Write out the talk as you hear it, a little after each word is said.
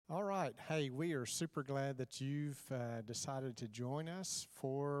right. Hey, we are super glad that you've decided to join us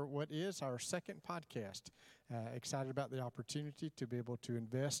for what is our second podcast. Excited about the opportunity to be able to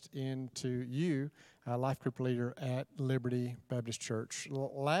invest into you, a life group leader at Liberty Baptist Church.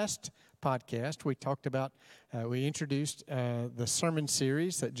 Last podcast, we talked about, we introduced the sermon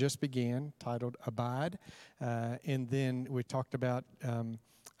series that just began titled Abide. And then we talked about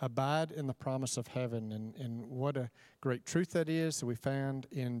abide in the promise of heaven, and what a great truth that is that we found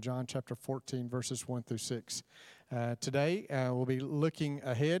in John chapter 14, verses 1 through 6. Today, we'll be looking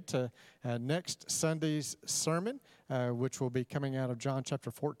ahead to next Sunday's sermon, which will be coming out of John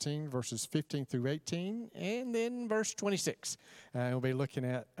chapter 14, verses 15 through 18, and then verse 26. We'll be looking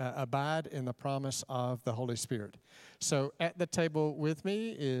at abide in the promise of the Holy Spirit. So at the table with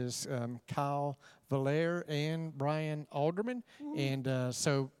me is Kyle Valere and Brian Alderman. And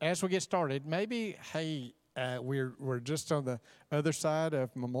so as we get started, maybe, hey, we're just on the other side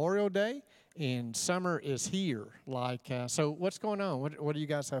of Memorial Day, and summer is here. So what's going on? What do you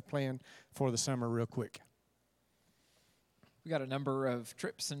guys have planned for the summer real quick? We got a number of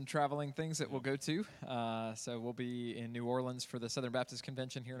trips and traveling things that we'll go to. So we'll be in New Orleans for the Southern Baptist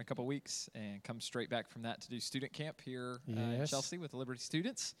Convention here in a couple weeks, and come straight back from that to do student camp here in Chelsea with the Liberty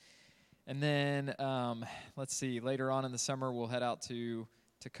students. And then, let's see, later on in the summer, we'll head out to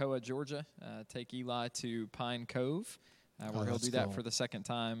Toccoa, Georgia, take Eli to Pine Cove, where he'll do that for the second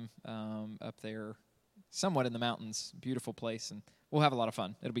time up there, somewhat in the mountains. Beautiful place, and we'll have a lot of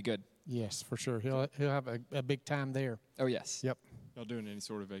fun. It'll be good. Yes, for sure. He'll have a big time there. Oh, yes. Yep. Y'all doing any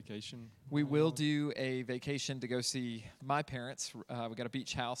sort of vacation? We will do a vacation to go see my parents. We got a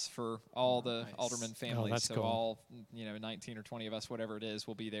beach house for all the Alderman families. That's so cool. All 19 or 20 of us, whatever it is,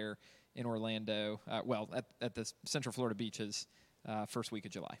 will be there in Orlando. At the Central Florida beaches, first week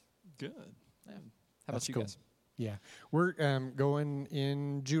of July. Good. Yeah. How about you guys? Yeah, we're going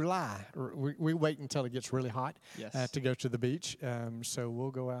in July. We wait until it gets really hot to go to the beach. So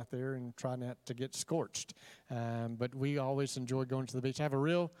we'll go out there and try not to get scorched. But we always enjoy going to the beach. I have a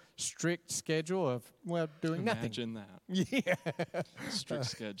real strict schedule of, doing nothing. Imagine that. Yeah. Strict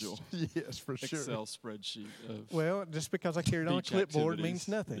schedule. Yes, for sure. Excel spreadsheet of just because I carry it on a clipboard means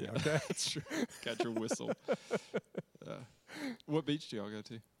nothing. Yeah, okay? That's true. Got your whistle. What beach do y'all go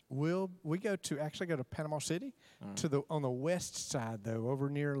to? We go to Panama City, on the west side though, over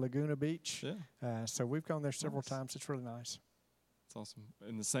near Laguna Beach. Yeah. So we've gone there several times. It's really nice. It's awesome.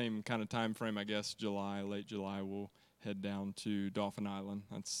 In the same kind of time frame, I guess, late July, we'll head down to Dauphin Island.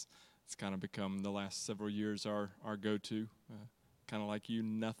 It's kind of become the last several years our go-to. Kind of like you,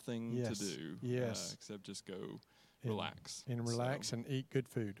 nothing to do. Yes. Except just go relax. And relax and eat good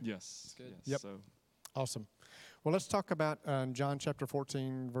food. Yes. Good. Yes. Yep. So. Awesome. Well, let's talk about John chapter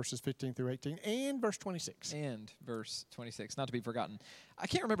 14, verses 15 through 18, and verse 26. And verse 26, not to be forgotten. I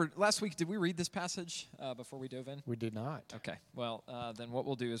can't remember, last week, did we read this passage before we dove in? We did not. Okay. Well, then what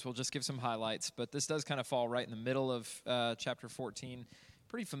we'll do is we'll just give some highlights, but this does kind of fall right in the middle of chapter 14.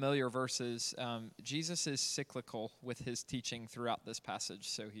 Pretty familiar verses. Jesus is cyclical with his teaching throughout this passage.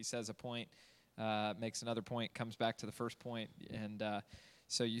 So he says a point, makes another point, comes back to the first point, and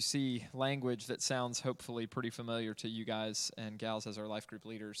so you see language that sounds hopefully pretty familiar to you guys and gals as our life group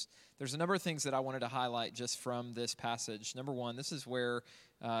leaders. There's a number of things that I wanted to highlight just from this passage. Number one, this is where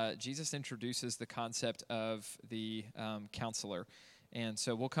Jesus introduces the concept of the counselor. And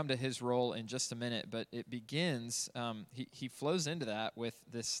so we'll come to his role in just a minute, but it begins, he flows into that with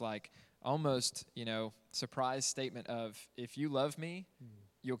this almost, surprise statement of, if you love me,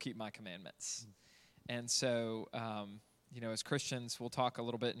 you'll keep my commandments. And so, as Christians, we'll talk a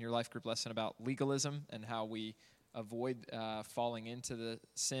little bit in your life group lesson about legalism and how we avoid falling into the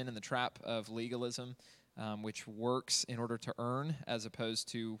sin and the trap of legalism, which works in order to earn as opposed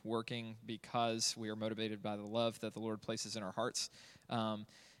to working because we are motivated by the love that the Lord places in our hearts.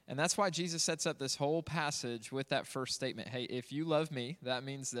 And that's why Jesus sets up this whole passage with that first statement. Hey, if you love me, that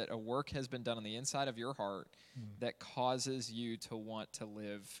means that a work has been done on the inside of your heart that causes you to want to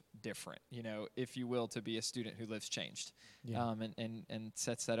live different, if you will, to be a student who lives changed, and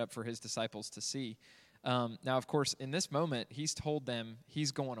sets that up for his disciples to see. Now, of course, in this moment, he's told them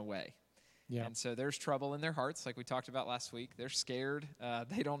he's going away. Yeah. And so there's trouble in their hearts, like we talked about last week. They're scared.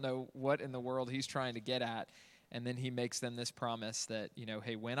 They don't know what in the world he's trying to get at. And then he makes them this promise that,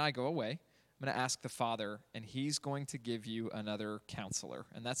 hey, when I go away, I'm going to ask the Father, and he's going to give you another counselor.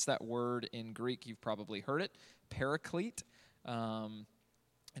 And that's that word in Greek. You've probably heard it, paraclete.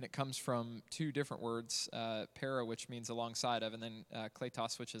 And it comes from two different words, para, which means alongside of, and then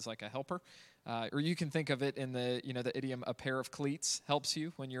kletos, which is like a helper. Or you can think of it in the idiom, a pair of cleats helps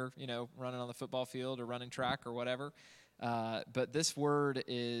you when you're, running on the football field or running track or whatever. But this word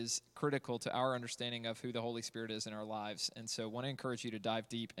is critical to our understanding of who the Holy Spirit is in our lives. And so I want to encourage you to dive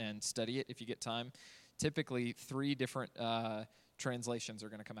deep and study it if you get time. Typically, 3 different translations are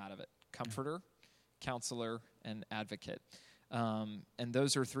going to come out of it: Comforter, Counselor, and Advocate. And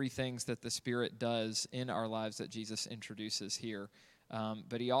those are 3 things that the Spirit does in our lives that Jesus introduces here.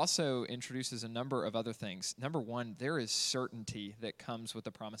 But he also introduces a number of other things. Number 1, there is certainty that comes with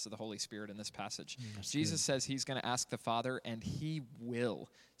the promise of the Holy Spirit in this passage. Jesus says he's going to ask the Father, and he will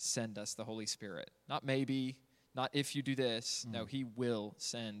send us the Holy Spirit. Not maybe, not if you do this. No, he will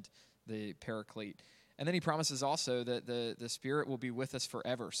send the Paraclete. And then he promises also that the Spirit will be with us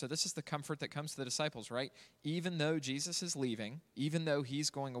forever. So this is the comfort that comes to the disciples, right? Even though Jesus is leaving, even though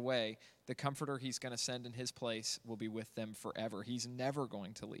he's going away, the Comforter he's going to send in his place will be with them forever. He's never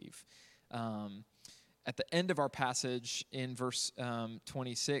going to leave. At the end of our passage in verse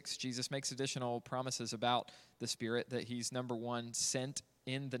 26, Jesus makes additional promises about the Spirit, that he's, number 1, sent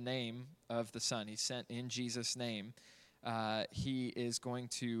in the name of the Son. He's sent in Jesus' name. He is going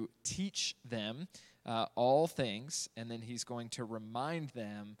to teach them all things, and then he's going to remind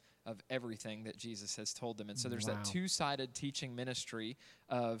them of everything that Jesus has told them. And so there's that 2-sided teaching ministry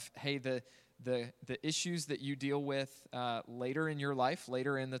of, hey, the issues that you deal with later in your life,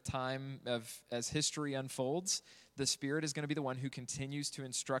 later in the time of as history unfolds, the Spirit is going to be the one who continues to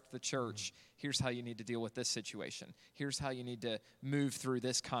instruct the church. Here's how you need to deal with this situation. Here's how you need to move through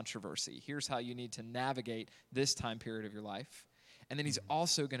this controversy. Here's how you need to navigate this time period of your life. And then he's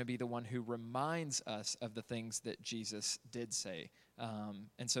also going to be the one who reminds us of the things that Jesus did say.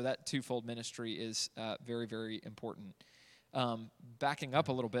 And so that twofold ministry is very, very important. Backing up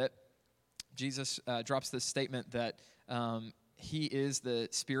a little bit, Jesus drops this statement that he is the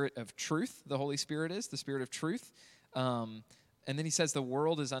Spirit of truth. The Holy Spirit is the Spirit of truth. And then he says the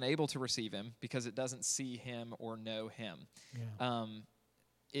world is unable to receive him because it doesn't see him or know him. Yeah.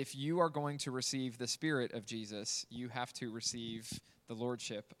 If you are going to receive the Spirit of Jesus, you have to receive the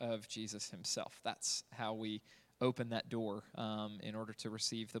Lordship of Jesus himself. That's how we open that door in order to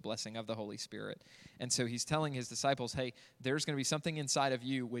receive the blessing of the Holy Spirit. And so he's telling his disciples, hey, there's going to be something inside of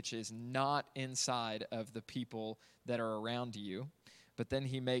you which is not inside of the people that are around you. But then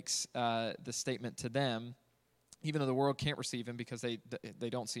he makes the statement to them, even though the world can't receive him because they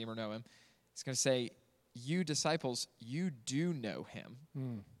don't see him or know him, he's going to say, you disciples, you do know him,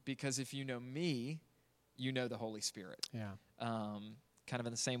 because if you know me, you know the Holy Spirit. Yeah. Kind of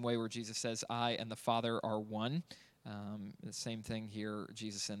in the same way where Jesus says, I and the Father are one. The same thing here,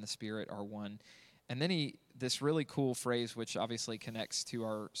 Jesus and the Spirit are one. And then this really cool phrase, which obviously connects to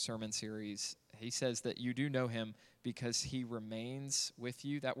our sermon series, he says that you do know him because he remains with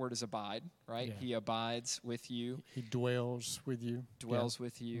you. That word is abide, right? Yeah. He abides with you. He dwells with you. Dwells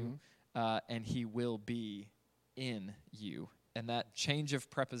with you. Mm-hmm. And he will be in you. And that change of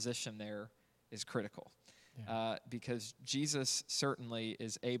preposition there is critical. Yeah. Because Jesus certainly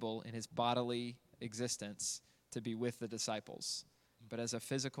is able in his bodily existence to be with the disciples. But as a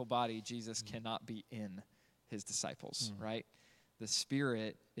physical body, Jesus cannot be in his disciples, right? The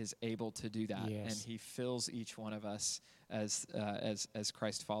Spirit is able to do that, and he fills each one of us as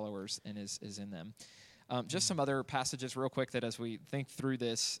Christ followers and is in them. Just some other passages real quick that as we think through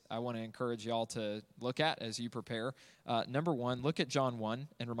this, I want to encourage y'all to look at as you prepare. Number 1, look at John 1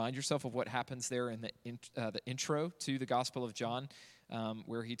 and remind yourself of what happens there in the intro to the Gospel of John,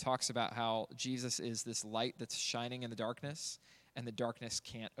 where he talks about how Jesus is this light that's shining in the darkness, and the darkness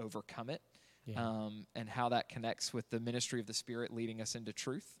can't overcome it, and how that connects with the ministry of the Spirit leading us into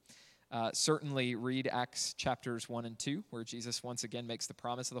truth. Certainly read Acts chapters 1 and 2, where Jesus once again makes the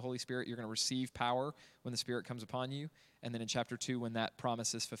promise of the Holy Spirit. You're going to receive power when the Spirit comes upon you. And then in chapter 2, when that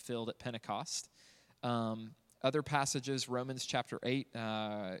promise is fulfilled at Pentecost. Other passages, Romans chapter 8,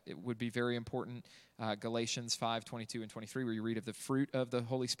 it would be very important. Galatians 5, 22 and 23, where you read of the fruit of the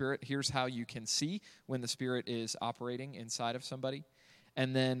Holy Spirit. Here's how you can see when the Spirit is operating inside of somebody.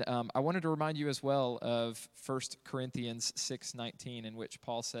 And then I wanted to remind you as well of 1 Corinthians 6:19, in which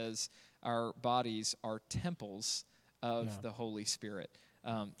Paul says our bodies are temples of the Holy Spirit.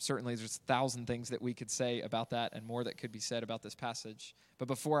 Certainly there's 1,000 things that we could say about that and more that could be said about this passage. But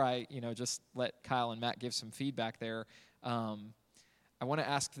before I just let Kyle and Matt give some feedback there, I want to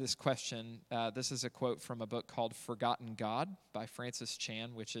ask this question. This is a quote from a book called Forgotten God by Francis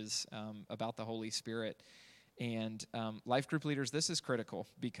Chan, which is about the Holy Spirit. And life group leaders, this is critical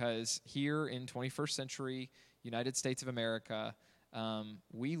because here in 21st century United States of America,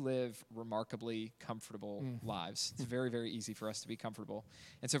 we live remarkably comfortable lives. It's very, very easy for us to be comfortable.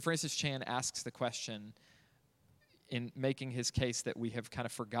 And so Francis Chan asks the question, in making his case that we have kind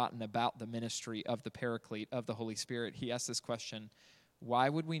of forgotten about the ministry of the Paraclete, of the Holy Spirit, he asks this question: why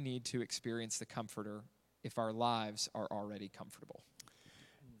would we need to experience the Comforter if our lives are already comfortable?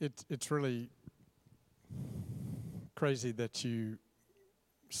 It's really crazy that you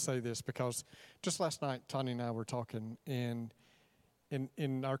say this, because just last night, Tanya and I were talking, and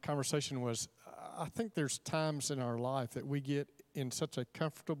in our conversation was, I think there's times in our life that we get in such a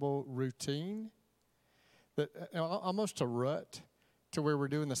comfortable routine that almost a rut, to where we're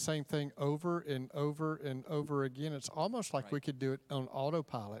doing the same thing over and over and over again. It's almost like we could do it on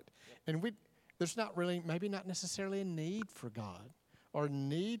autopilot. And there's not really, maybe not necessarily a need for God or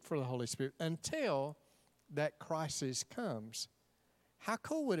need for the Holy Spirit until that crisis comes. How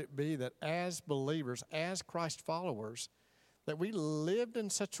cool would it be that as believers, as Christ followers, that we lived in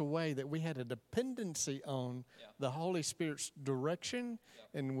such a way that we had a dependency on the Holy Spirit's direction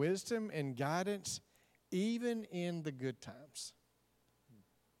and wisdom and guidance, even in the good times,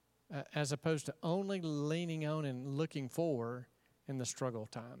 as opposed to only leaning on and looking for in the struggle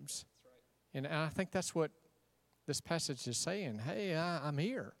times. And I think that's what this passage is saying. Hey, I'm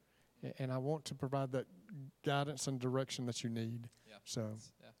here, and I want to provide that guidance and direction that you need. So,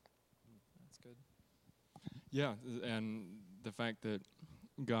 that's good. Yeah, and the fact that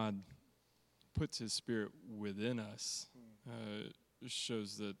God puts His Spirit within us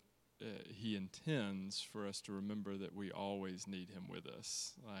shows that He intends for us to remember that we always need Him with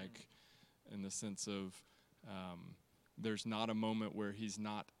us. Like, in the sense of there's not a moment where He's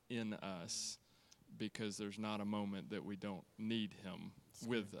not in us, because there's not a moment that we don't need Him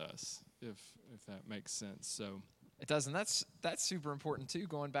with us, if that makes sense. So it does, and that's super important too,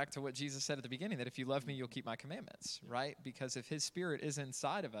 going back to what Jesus said at the beginning, that if you love me, you'll keep my commandments, right? Because if His Spirit is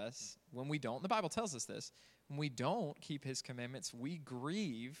inside of us, when we don't, the Bible tells us this, when we don't keep His commandments, we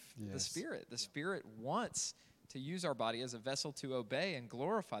grieve the Spirit. The Spirit wants to use our body as a vessel to obey and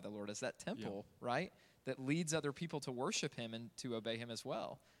glorify the Lord, as that temple, right, that leads other people to worship Him and to obey Him as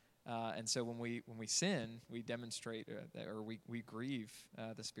well. And so when we sin, we demonstrate or we grieve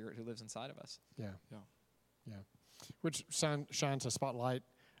the Spirit who lives inside of us. Yeah. Which shines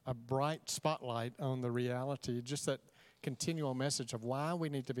a bright spotlight on the reality, just that continual message of why we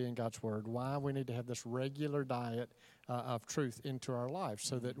need to be in God's Word, why we need to have this regular diet of truth into our lives,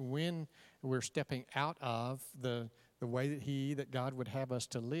 so that when we're stepping out of the way that God would have us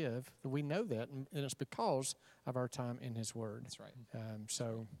to live, we know that, and it's because of our time in His Word. That's right.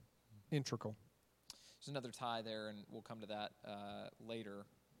 So integral. There's another tie there, and we'll come to that later.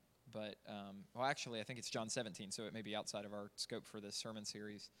 But, well, actually, I think it's John 17, so it may be outside of our scope for this sermon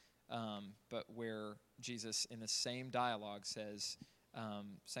series. But where Jesus, in the same dialogue, says,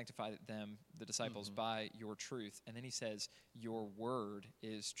 sanctify them, the disciples, by your truth. And then He says, your word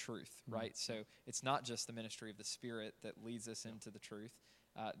is truth, right? So it's not just the ministry of the Spirit that leads us into the truth,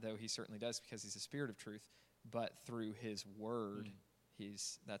 though He certainly does, because He's a Spirit of truth, but through His word,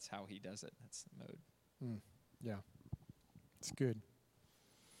 that's how He does it. That's the mode. Yeah, it's good.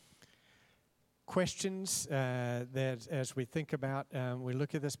 Questions that, as we think about, we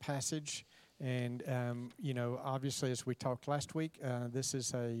look at this passage, and obviously, as we talked last week, this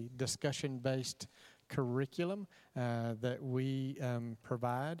is a discussion-based curriculum that we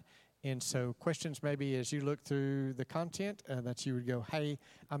provide. And so questions maybe as you look through the content that you would go, hey,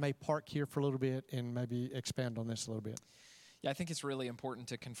 I may park here for a little bit and maybe expand on this a little bit. Yeah, I think it's really important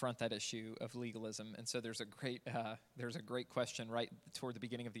to confront that issue of legalism. And so there's a great question right toward the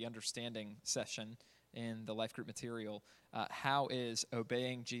beginning of the understanding session in the LifeGroup material. How is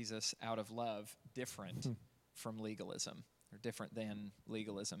obeying Jesus out of love different from legalism, or different than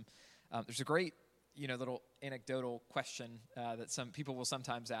legalism? There's a great, little anecdotal question that some people will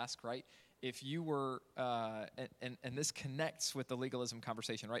sometimes ask, right? If you were, and this connects with the legalism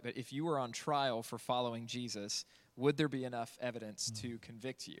conversation, right? But if you were on trial for following Jesus, would there be enough evidence to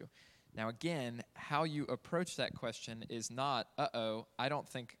convict you? Now, again, how you approach that question is not, I don't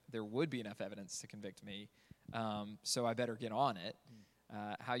think there would be enough evidence to convict me, so I better get on it.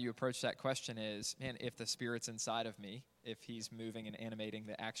 How you approach that question is, man, if the Spirit's inside of me, if He's moving and animating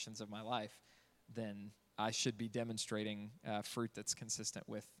the actions of my life, then I should be demonstrating fruit that's consistent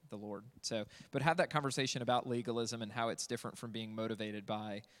with the Lord. So, but have that conversation about legalism and how it's different from being motivated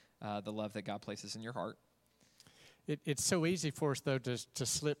by the love that God places in your heart. It's so easy for us, though, to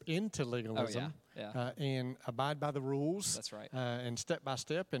slip into legalism and abide by the rules. That's right. And step by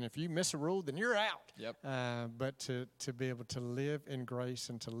step. And if you miss a rule, then you're out. Yep. But to be able to live in grace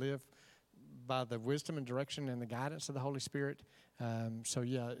and to live by the wisdom and direction and the guidance of the Holy Spirit.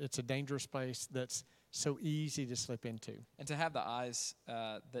 It's a dangerous place that's so easy to slip into. And to have the eyes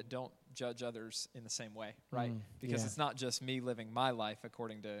that don't judge others in the same way, right? Because it's not just me living my life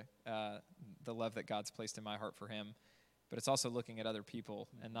according to the love that God's placed in my heart for him, but it's also looking at other people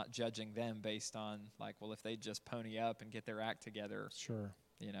and not judging them based on like, well, if they just pony up and get their act together. Sure.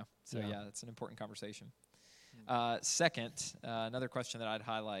 So it's an important conversation. Second, another question that I'd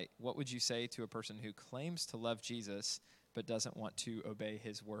highlight, what would you say to a person who claims to love Jesus but doesn't want to obey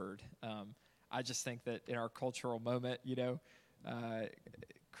his word? I just think that in our cultural moment,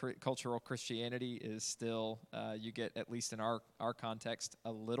 cultural Christianity is still, you get, at least in our context,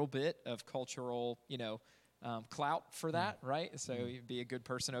 a little bit of cultural, clout for that, right? So you'd be a good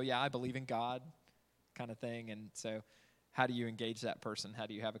person. Oh, yeah, I believe in God kind of thing. And so how do you engage that person? How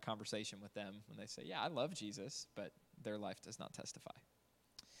do you have a conversation with them when they say, yeah, I love Jesus, but their life does not testify?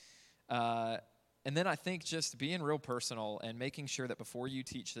 And then I think just being real personal and making sure that before you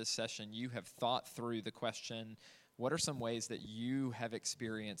teach this session, you have thought through the question, what are some ways that you have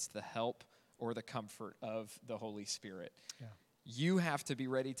experienced the help or the comfort of the Holy Spirit? Yeah. You have to be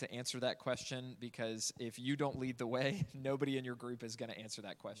ready to answer that question, because if you don't lead the way, nobody in your group is going to answer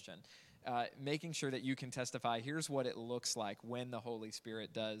that question. Making sure that you can testify, here's what it looks like when the Holy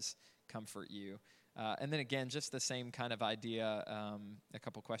Spirit does comfort you. And then again, just the same kind of idea, a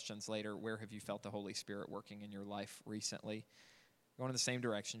couple questions later, where have you felt the Holy Spirit working in your life recently? Going in the same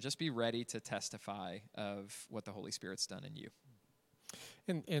direction, just be ready to testify of what the Holy Spirit's done in you.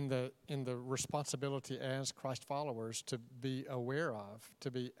 In the responsibility as Christ followers to be aware of, to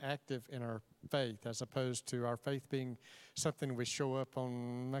be active in our faith, as opposed to our faith being something we show up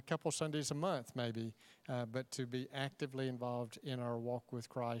on a couple Sundays a month maybe, but to be actively involved in our walk with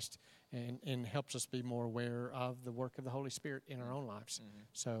Christ and helps us be more aware of the work of the Holy Spirit in our own lives. Mm-hmm.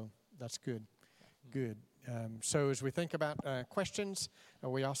 So that's good. Good. So as we think about questions,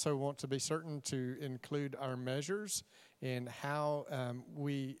 we also want to be certain to include our measures in how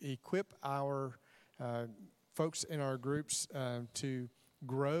we equip our folks in our groups to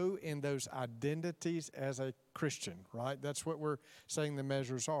grow in those identities as a Christian, right? That's what we're saying the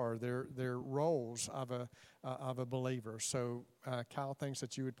measures are. They're roles of a believer. So, Kyle, things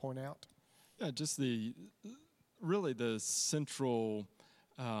that you would point out? Yeah, just the central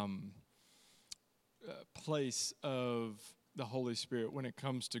place of the Holy Spirit when it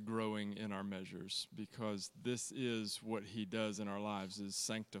comes to growing in our measures, because this is what he does in our lives, is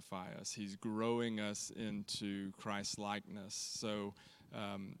sanctify us. He's growing us into Christ likeness. So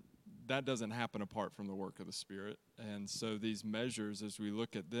that doesn't happen apart from the work of the Spirit. And so these measures, as we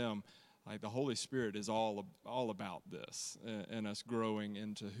look at them, like the Holy Spirit is all about this and us growing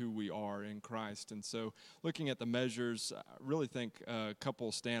into who we are in Christ. And so looking at the measures, I really think a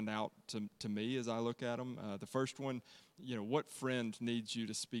couple stand out to me as I look at them. The first one, what friend needs you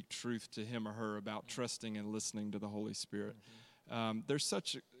to speak truth to him or her about trusting and listening to the Holy Spirit? Mm-hmm. There's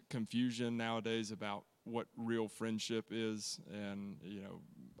such confusion nowadays about what real friendship is. And,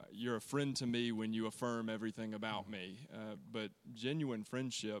 you're a friend to me when you affirm everything about me. But genuine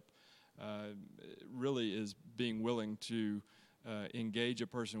friendship really is being willing to engage a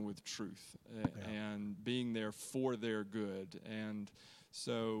person with truth and being there for their good. And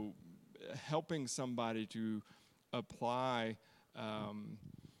so helping somebody to apply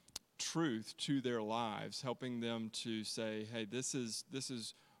truth to their lives, helping them to say, hey, this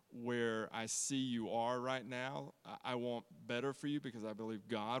is where I see you are right now. I want better for you because I believe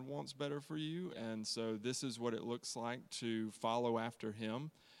God wants better for you. And so this is what it looks like to follow after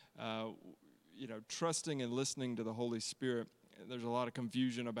him. Trusting and listening to the Holy Spirit, there's a lot of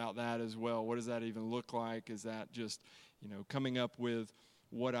confusion about that as well. What does that even look like? Is that just, coming up with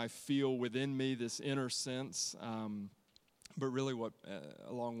what I feel within me, this inner sense? But really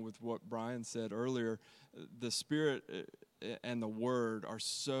along with what Brian said earlier, the Spirit and the Word are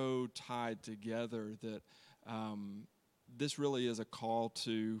so tied together that this really is a call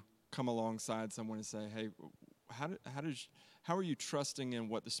to come alongside someone and say, hey, how are you trusting in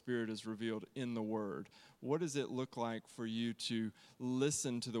what the Spirit has revealed in the Word? What does it look like for you to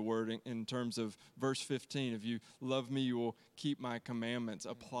listen to the Word in terms of verse 15? If you love me, you will keep my commandments,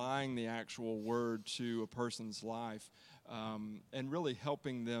 applying the actual Word to a person's life, and really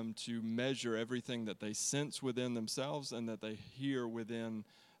helping them to measure everything that they sense within themselves and that they hear within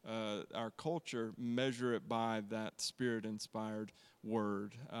our culture, measure it by that Spirit-inspired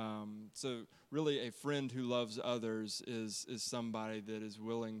Word. So really a friend who loves others is somebody that is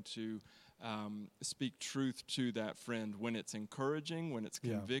willing to speak truth to that friend when it's encouraging, when it's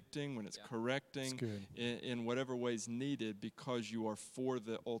convicting, when it's correcting, in whatever ways needed, because you are for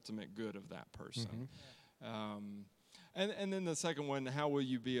the ultimate good of that person. Mm-hmm. And then the second one, how will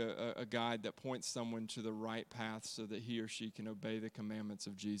you be a guide that points someone to the right path so that he or she can obey the commandments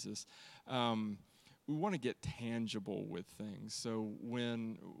of Jesus? We want to get tangible with things. So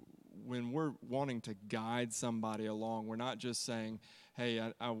when we're wanting to guide somebody along, we're not just saying, hey,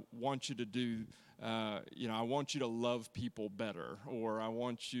 I want you to do, I want you to love people better, or I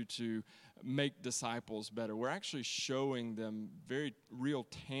want you to make disciples better. We're actually showing them very real,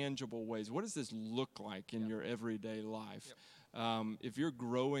 tangible ways. What does this look like in your everyday life? If you're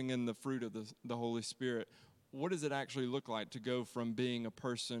growing in the fruit of the Holy Spirit, what does it actually look like to go from being a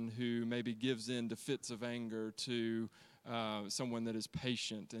person who maybe gives in to fits of anger to someone that is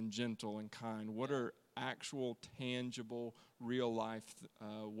patient and gentle and kind? What are actual, tangible, real life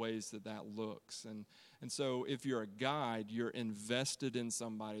ways that looks? And so if you're a guide, you're invested in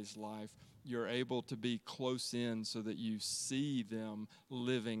somebody's life. You're able to be close in so that you see them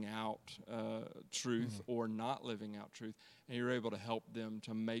living out truth or not living out truth, and you're able to help them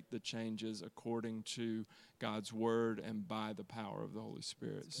to make the changes according to God's word and by the power of the Holy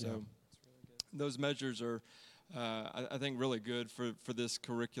Spirit. So those measures are, I think, really good for this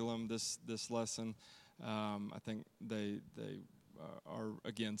curriculum, this lesson. I think they are,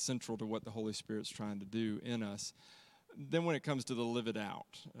 again, central to what the Holy Spirit's trying to do in us. Then when it comes to the live it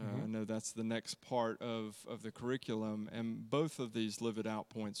out, I know that's the next part of the curriculum, and both of these live it out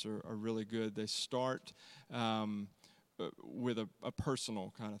points are really good. They start with a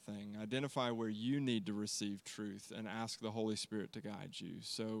personal kind of thing. Identify where you need to receive truth and ask the Holy Spirit to guide you.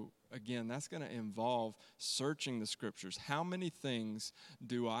 So again, that's going to involve searching the Scriptures. How many things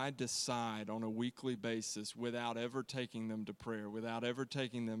do I decide on a weekly basis without ever taking them to prayer, without ever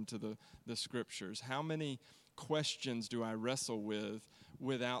taking them to the Scriptures? How many questions do I wrestle with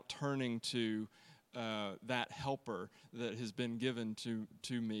without turning to that helper that has been given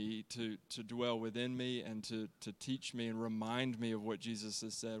to me to dwell within me and to teach me and remind me of what Jesus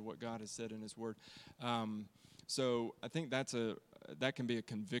has said, what God has said in His Word? So I think that can be a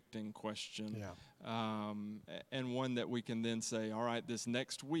convicting question, and one that we can then say, all right, this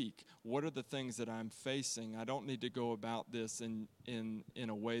next week, what are the things that I'm facing? I don't need to go about this in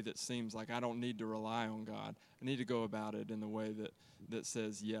a way that seems like I don't need to rely on God. I need to go about it in the way that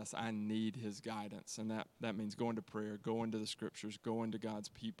says, yes, I need His guidance, and that means going to prayer, going to the Scriptures, going to God's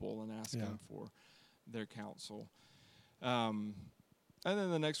people and asking for their counsel. And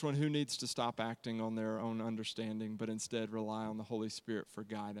then the next one, who needs to stop acting on their own understanding, but instead rely on the Holy Spirit for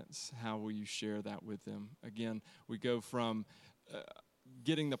guidance? How will you share that with them? Again, we go from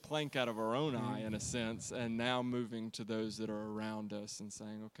getting the plank out of our own eye, in a sense, and now moving to those that are around us and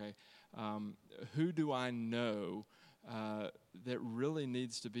saying, okay, who do I know that really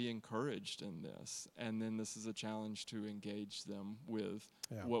needs to be encouraged in this? And then this is a challenge to engage them with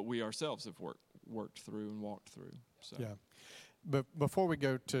what we ourselves have worked through and walked through. So. Yeah. But before we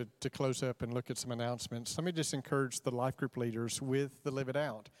go to close up and look at some announcements, let me just encourage the life group leaders with the Live It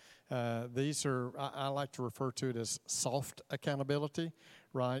Out. These are, I like to refer to it as soft accountability,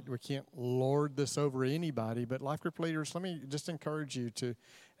 right? We can't lord this over anybody, but life group leaders, let me just encourage you to,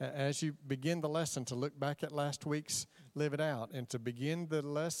 as you begin the lesson, to look back at last week's Live It Out and to begin the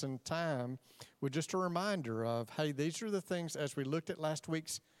lesson time with just a reminder of, hey, these are the things as we looked at last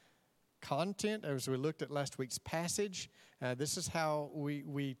week's content, as we looked at last week's passage. This is how we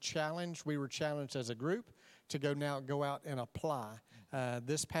were challenged as a group to go out and apply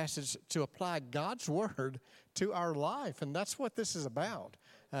this passage, to apply God's word to our life. And that's what this is about.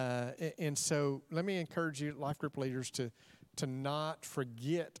 And so let me encourage you, life group leaders, to not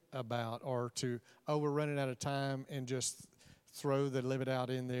forget about, or to, we're running out of time and just throw the Live It Out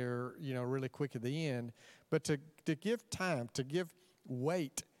in there, really quick at the end, but to give time, to give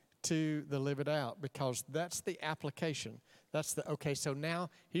weight to the Live It Out, because that's the application. That's so now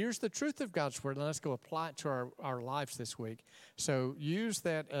here's the truth of God's word, and let's go apply it to our lives this week. So use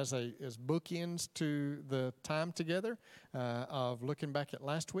that as bookends to the time together of looking back at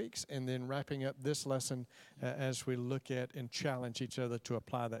last week's, and then wrapping up this lesson as we look at and challenge each other to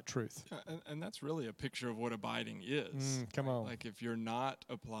apply that truth. And that's really a picture of what abiding is. Come on. Like if you're not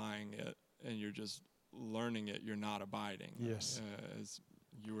applying it and you're just learning it, you're not abiding. Yes. As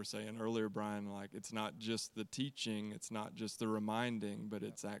you were saying earlier, Brian, like it's not just the teaching, it's not just the reminding, but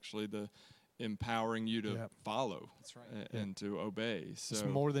it's actually the empowering you to follow. That's right. And to obey. So it's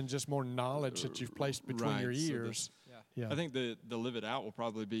more than just more knowledge that you've placed between your ears. So I think the Live It Out will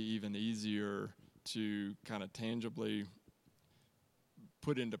probably be even easier to kind of tangibly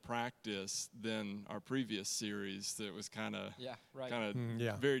put into practice than our previous series that was kind of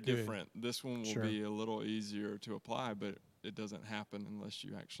very different. This one will be a little easier to apply, but it doesn't happen unless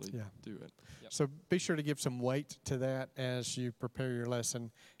you actually do it. Yep. So be sure to give some weight to that as you prepare your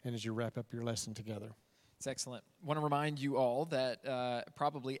lesson and as you wrap up your lesson together. It's excellent. I want to remind you all that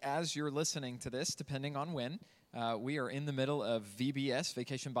probably as you're listening to this, depending on when, we are in the middle of VBS,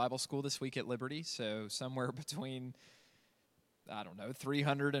 Vacation Bible School, this week at Liberty. So somewhere between,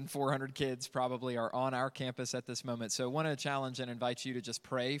 300 and 400 kids probably are on our campus at this moment. So I want to challenge and invite you to just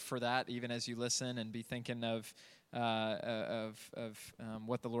pray for that, even as you listen, and be thinking of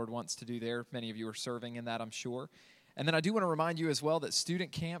what the Lord wants to do there. Many of you are serving in that, I'm sure. And then I do want to remind you as well that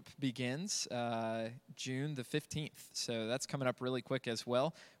student camp begins June the 15th. So that's coming up really quick as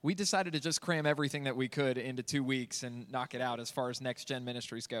well. We decided to just cram everything that we could into 2 weeks and knock it out as far as Next Gen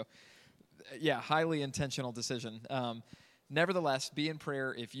Ministries go. Yeah, highly intentional decision. Nevertheless, be in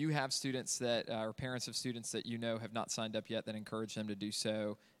prayer if you have students that or parents of students that you know have not signed up yet, then encourage them to do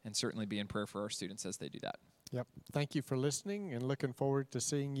so, and certainly be in prayer for our students as they do that. Yep. Thank you for listening, and looking forward to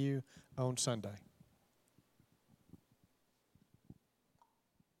seeing you on Sunday.